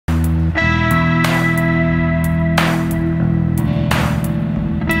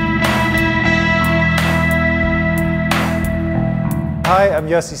Hi, I'm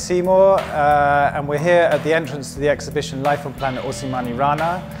Jerszy Seymour, and we're here at the entrance to the exhibition Life on Planet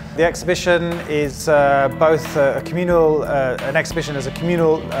Orsimanirana. The exhibition is both an exhibition as a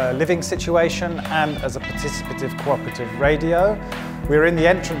communal living situation and as a participative cooperative radio. We're in the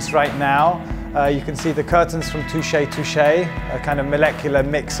entrance right now. You can see the curtains from Touché Touché, a kind of molecular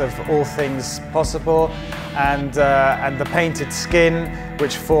mix of all things possible, and the painted skin,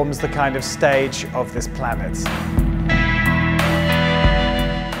 which forms the kind of stage of this planet.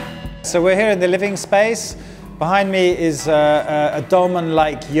 So we're here in the living space. Behind me is a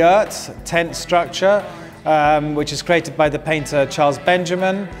dolmen-like yurt, tent structure, which is created by the painter Charles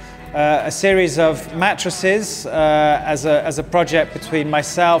Benjamin. A series of mattresses as a project between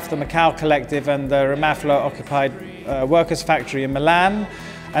myself, the Macao collective, and the Ramaflo occupied workers' factory in Milan.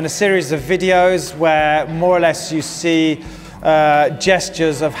 And a series of videos where more or less you see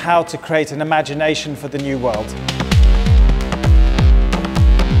gestures of how to create an imagination for the new world.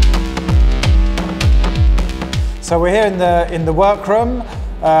 So we're here in the workroom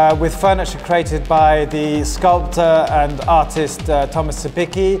with furniture created by the sculptor and artist Thomas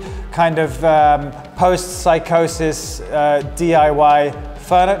Sabicki, kind of post-psychosis DIY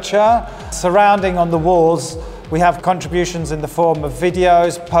furniture. Surrounding on the walls, we have contributions in the form of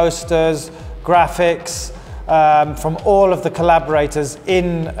videos, posters, graphics from all of the collaborators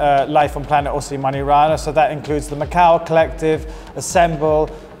in Life on Planet Orsimanirana. So that includes the Macao collective, Assemble,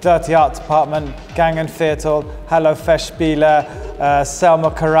 Dirty Art Department, Gang and Viertel, Hallo Festspiele,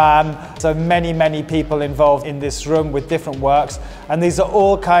 Selma Karan. So many people involved in this room with different works. And these are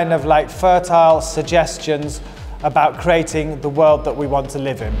all kind of like fertile suggestions about creating the world that we want to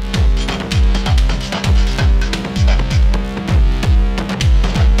live in.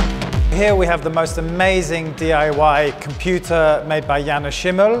 Here we have the most amazing DIY computer made by Jana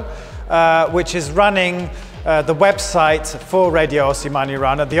Schimmel, which is running the website for Radio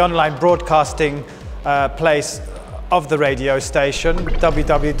Orsimanirana, the online broadcasting place of the radio station,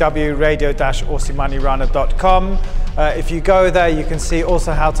 www.radio-orsimanirana.com. If you go there, you can see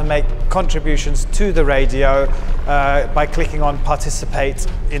also how to make contributions to the radio by clicking on Participate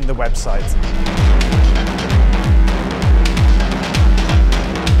in the website.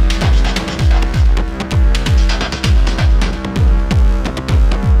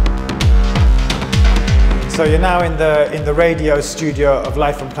 So you're now in the radio studio of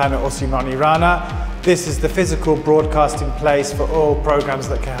Life on Planet Orsimanirana. This is the physical broadcasting place for all programs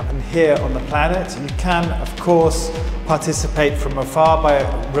that can happen here on the planet. You can, of course, participate from afar by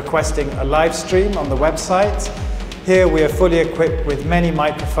requesting a live stream on the website. Here we are fully equipped with many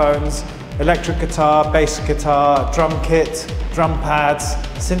microphones, electric guitar, bass guitar, drum kit, drum pads,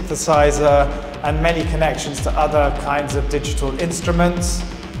 synthesizer, and many connections to other kinds of digital instruments.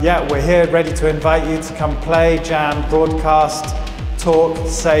 Yeah, we're here ready to invite you to come play, jam, broadcast, talk,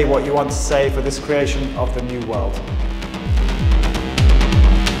 say what you want to say for this creation of the new world.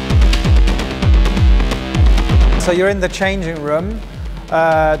 So you're in the changing room.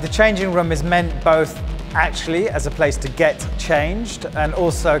 The changing room is meant both actually as a place to get changed and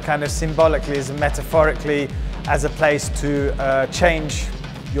also kind of symbolically, as metaphorically, as a place to change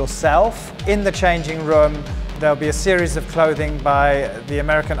yourself. In the changing room, there'll be a series of clothing by the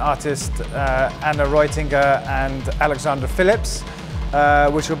American artist Anna Reutinger and Alexandra Phillips,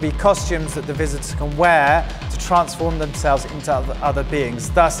 which will be costumes that the visitors can wear to transform themselves into other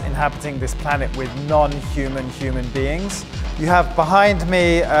beings, thus inhabiting this planet with non-human human beings. You have behind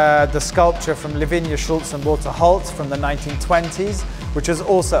me the sculpture from Lavinia Schultz and Walter Holt from the 1920s, which is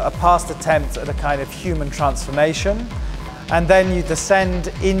also a past attempt at a kind of human transformation. And then you descend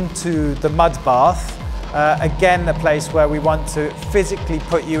into the mud bath. Again, a place where we want to physically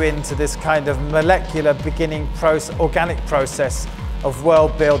put you into this kind of molecular beginning organic process of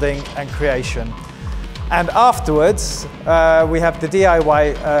world building and creation. And afterwards, we have the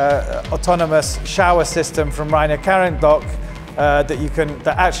DIY autonomous shower system from Rainer Karrendock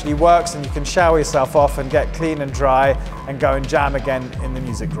that actually works, and you can shower yourself off and get clean and dry and go and jam again in the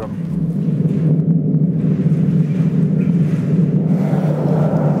music room.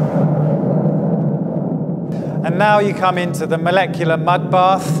 And now you come into the molecular mud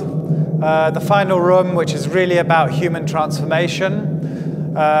bath, the final room, which is really about human transformation.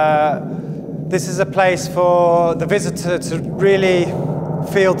 This is a place for the visitor to really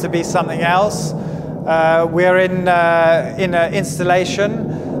feel to be something else. We're in an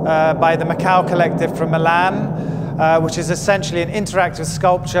installation by the Macao collective from Milan, which is essentially an interactive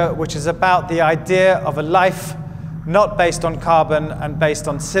sculpture which is about the idea of a life not based on carbon and based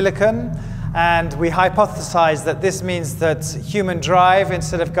on silicon. And we hypothesize that this means that human drive,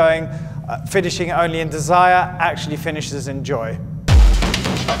 instead of finishing only in desire, actually finishes in joy.